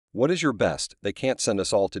What is your best, they can't send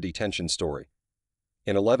us all to detention story?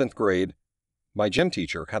 In 11th grade, my gym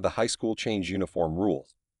teacher had the high school change uniform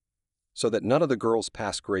rules, so that none of the girls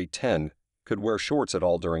past grade 10 could wear shorts at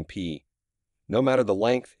all during PE. No matter the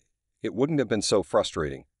length, it wouldn't have been so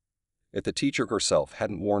frustrating if the teacher herself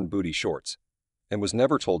hadn't worn booty shorts and was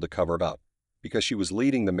never told to cover it up because she was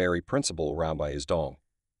leading the merry principal around by his dong.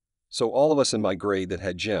 So all of us in my grade that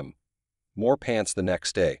had gym wore pants the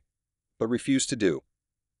next day, but refused to do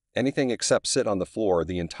anything except sit on the floor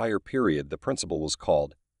the entire period. The principal was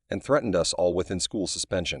called and threatened us all with in-school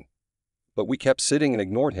suspension. But we kept sitting and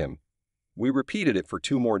ignored him. We repeated it for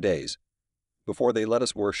 2 more days before they let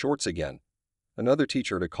us wear shorts again. Another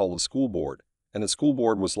teacher had to call the school board, and the school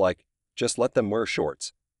board was like, just let them wear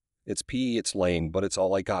shorts. It's PE, it's lame, but it's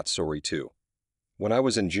all I got. Story 2. When I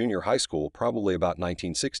was in junior high school, probably about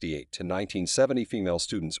 1968 to 1970, female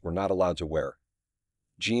students were not allowed to wear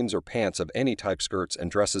jeans or pants of any type, skirts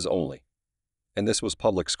and dresses only. And this was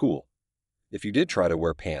public school. If you did try to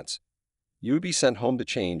wear pants, you would be sent home to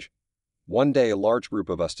change. One day a large group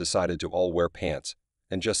of us decided to all wear pants,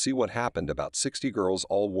 and just see what happened. About 60 girls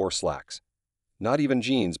all wore slacks. Not even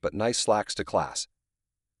jeans, but nice slacks to class.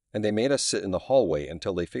 And they made us sit in the hallway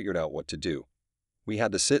until they figured out what to do. We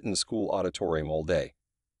had to sit in the school auditorium all day.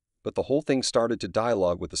 But the whole thing started to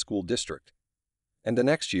dialogue with the school district. And the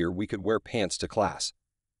next year we could wear pants to class.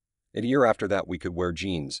 A year after that we could wear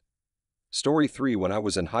jeans. Story 3. When I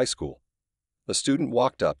was in high school, a student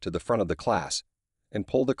walked up to the front of the class and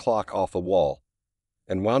pulled the clock off a wall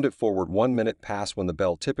and wound it forward 1 minute past when the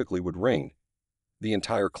bell typically would ring. The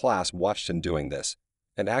entire class watched him doing this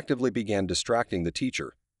and actively began distracting the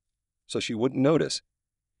teacher so she wouldn't notice.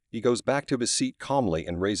 He goes back to his seat calmly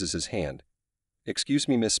and raises his hand. "Excuse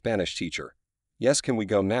me, Miss Spanish teacher." "Yes, can we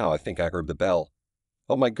go now? I think I heard the bell."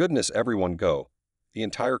 "Oh my goodness, everyone go." The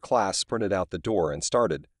entire class sprinted out the door and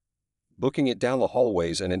started booking it down the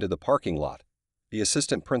hallways and into the parking lot. The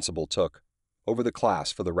assistant principal took over the class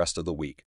for the rest of the week.